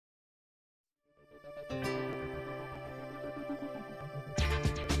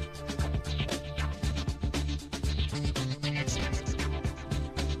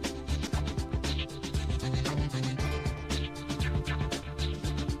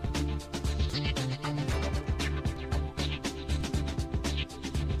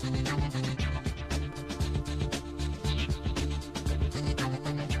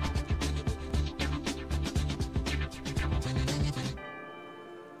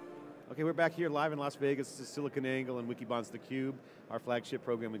Okay, we're back here live in Las Vegas. This is SiliconANGLE and Wikibon's theCUBE, our flagship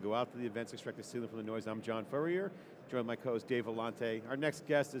program. We go out to the events, extract the signal from the noise. I'm John Furrier, joined by my co-host Dave Vellante. Our next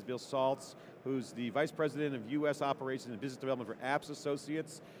guest is Bill Saltz, who's the Vice President of US Operations and Business Development for Apps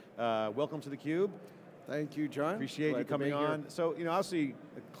Associates. Welcome to theCUBE. Thank you, John. Appreciate you coming on. So, obviously,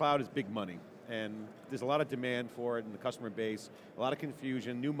 cloud is big money, and there's a lot of demand for it in the customer base, a lot of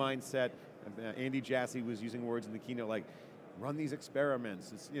confusion, new mindset. Andy Jassy was using words in the keynote like, run these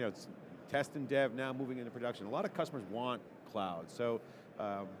experiments. It's test and dev now moving into production. A lot of customers want cloud, so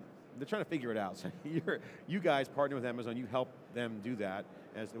they're trying to figure it out. So you guys partner with Amazon, you help them do that,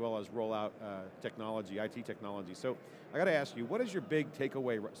 as well as roll out technology, IT technology. So I got to ask you, what is your big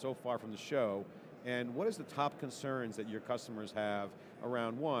takeaway so far from the show, and what is the top concerns that your customers have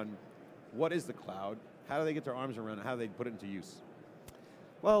around, one, what is the cloud? How do they get their arms around it? How do they put it into use?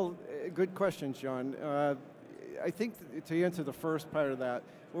 Well, good questions, John. I think to answer the first part of that,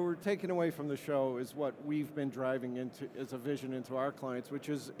 what we're taking away from the show is what we've been driving into as a vision into our clients, which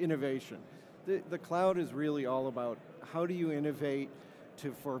is innovation. The cloud is really all about how do you innovate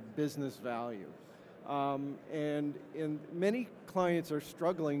for business value. And many clients are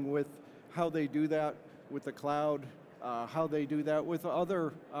struggling with how they do that with the cloud, how they do that with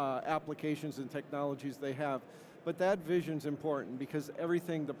other applications and technologies they have. But that vision's important because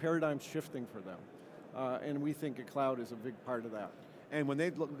the paradigm's shifting for them. And we think a cloud is a big part of that. And when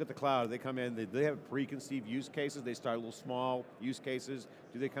they look at the cloud, they come in, they have preconceived use cases, they start little small use cases.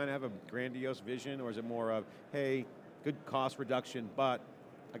 Do they kind of have a grandiose vision, or is it more of, hey, good cost reduction, but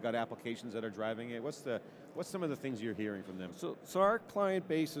I got applications that are driving it? What's some of the things you're hearing from them? So our client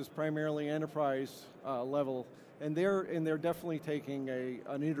base is primarily enterprise level, and they're definitely taking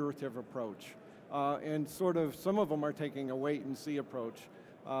an iterative approach. And some of them are taking a wait and see approach.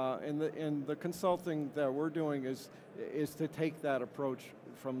 And the consulting that we're doing is to take that approach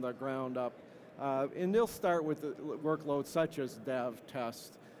from the ground up. And they'll start with the workloads such as dev,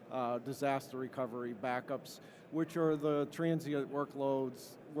 test, disaster recovery, backups, which are the transient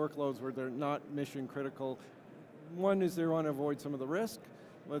workloads where they're not mission critical. One is they want to avoid some of the risk,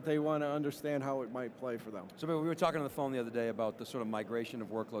 but they want to understand how it might play for them. So we were talking on the phone the other day about the sort of migration of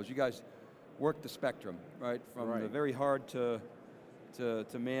workloads. You guys work the spectrum, right? From the very hard to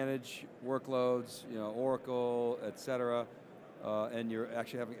manage workloads, Oracle, et cetera, and you're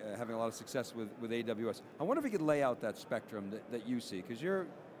actually having a lot of success with AWS. I wonder if you could lay out that spectrum that you see, because you're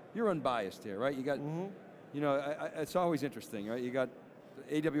unbiased here, right? You got, it's always interesting, right? You got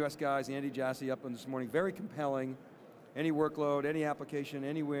the AWS guys, Andy Jassy up on this morning, very compelling, any workload, any application,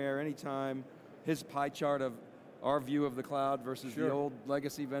 anywhere, anytime, his pie chart of our view of the cloud versus the old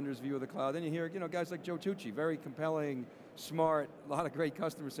legacy vendors' view of the cloud. Then you hear, guys like Joe Tucci, very compelling, smart, a lot of great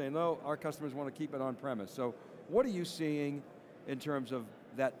customers saying, no, our customers want to keep it on premise. So what are you seeing in terms of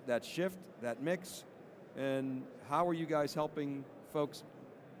that shift, that mix, and how are you guys helping folks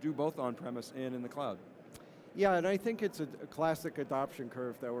do both on premise and in the cloud? Yeah, and I think it's a classic adoption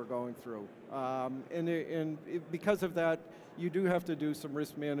curve that we're going through. Because of that, you do have to do some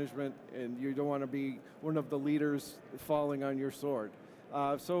risk management, and you don't want to be one of the leaders falling on your sword.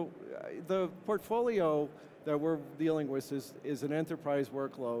 So the portfolio that we're dealing with is an enterprise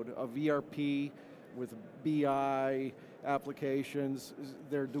workload of ERP with BI applications.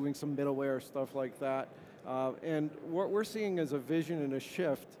 They're doing some middleware, stuff like that. And what we're seeing is a vision and a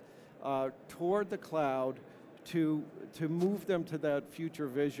shift toward the cloud to move them to that future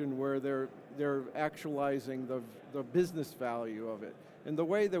vision where they're actualizing the business value of it. And the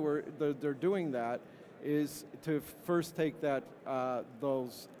way that they're doing that is to first take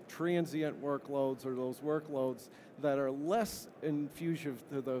those transient workloads or those workloads that are less infusive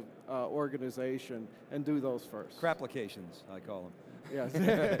to the organization and do those first. Crapplications, I call them.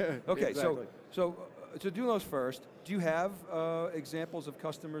 Yes. Okay, exactly. so do those first. Do you have examples of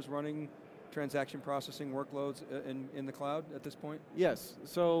customers running transaction processing workloads in the cloud at this point? Yes,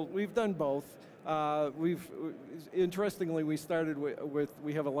 so we've done both. Interestingly, we started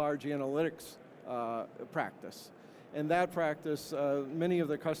we have a large analytics practice. And that practice, many of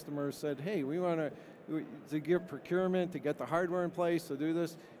the customers said, hey, we want to get procurement, to get the hardware in place, to do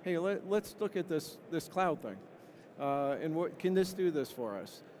this. Hey, let's look at this cloud thing. And what can this do this for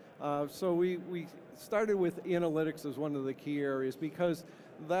us? So we started with analytics as one of the key areas because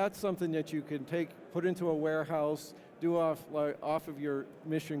that's something that you can put into a warehouse, do off of your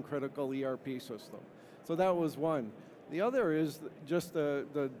mission critical ERP system. So that was one. The other is just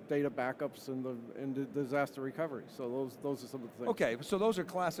the data backups and the disaster recovery. So those are some of the things. Okay, so those are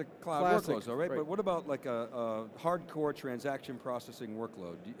classic cloud workloads, though, right? But what about like a hardcore transaction processing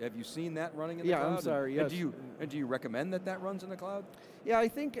workload? Have you seen that running in the cloud? Yeah, I'm sorry, yes. And do you recommend that runs in the cloud? Yeah, I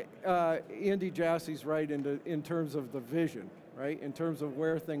think Andy Jassy's right in terms of the vision, right? In terms of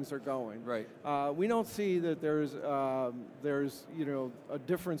where things are going. Right. We don't see that there's a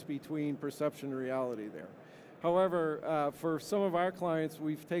difference between perception and reality there. However, for some of our clients,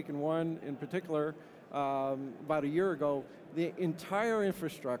 we've taken one in particular about a year ago, the entire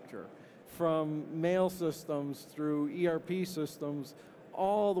infrastructure from mail systems through ERP systems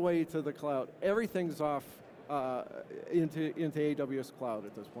all the way to the cloud. Everything's off into AWS cloud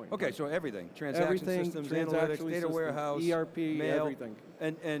at this point. Okay, so everything. Transaction systems, analytics, data warehouse, ERP, mail, everything.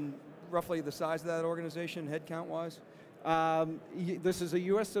 And roughly the size of that organization, headcount-wise? This is a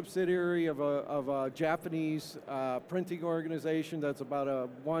U.S. subsidiary of a Japanese printing organization that's about a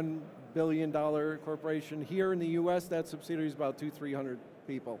 $1 billion corporation. Here in the U.S., that subsidiary is about 200-300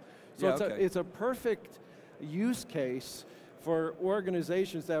 people. So yeah, it's a perfect use case for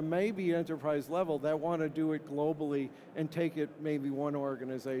organizations that may be enterprise level that want to do it globally and take it maybe one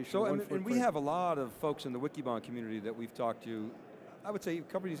organization. So, and we have a lot of folks in the Wikibon community that we've talked to. I would say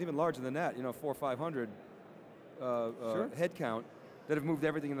companies even larger than that, 400 or 500 sure. headcount that have moved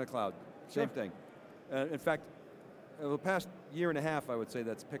everything into the cloud. Same thing. In fact, the past year and a half, I would say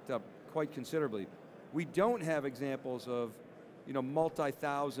that's picked up quite considerably. We don't have examples of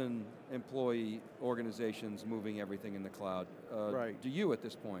multi-thousand employee organizations moving everything in the cloud. Right. Do you at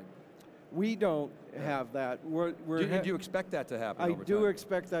this point? We don't have that. Do you expect that to happen over time? I do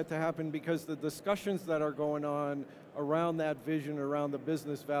expect that to happen because the discussions that are going on around that vision, around the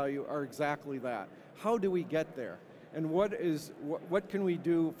business value are exactly that. How do we get there? And what can we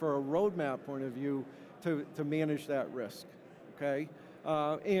do for a roadmap point of view to manage that risk, okay?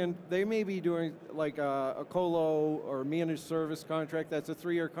 And they may be doing like a colo or managed service contract that's a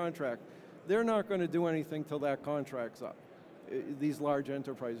 3-year contract. They're not going to do anything till that contract's up, these large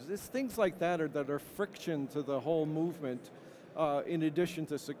enterprises. It's things like that are friction to the whole movement. In addition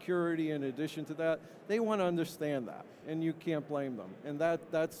to security, in addition to that, they want to understand that, and you can't blame them. And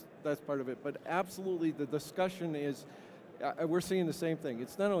that's part of it. But absolutely, the discussion is, we're seeing the same thing.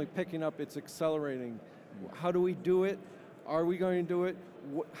 It's not only picking up, it's accelerating. How do we do it? Are we going to do it?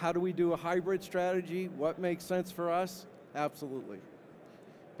 How do we do a hybrid strategy? What makes sense for us? Absolutely.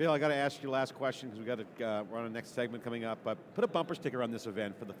 Bill, I got to ask you the last question because we're on the next segment coming up, but put a bumper sticker on this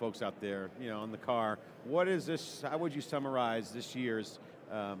event for the folks out there, on the car. What is this, how would you summarize this year's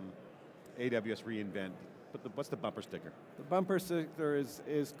AWS reInvent? What's the bumper sticker? The bumper sticker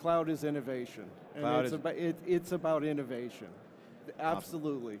is cloud is innovation. And it's about innovation.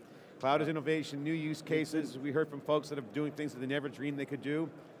 Absolutely. Awesome. Cloud is innovation, new use cases. We heard from folks that are doing things that they never dreamed they could do.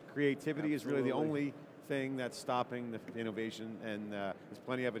 Creativity is really the only thing that's stopping the innovation, and there's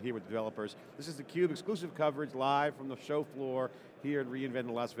plenty of it here with developers. This is theCUBE exclusive coverage live from the show floor here at reInvent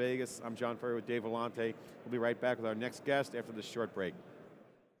in Las Vegas. I'm John Furrier with Dave Vellante. We'll be right back with our next guest after this short break.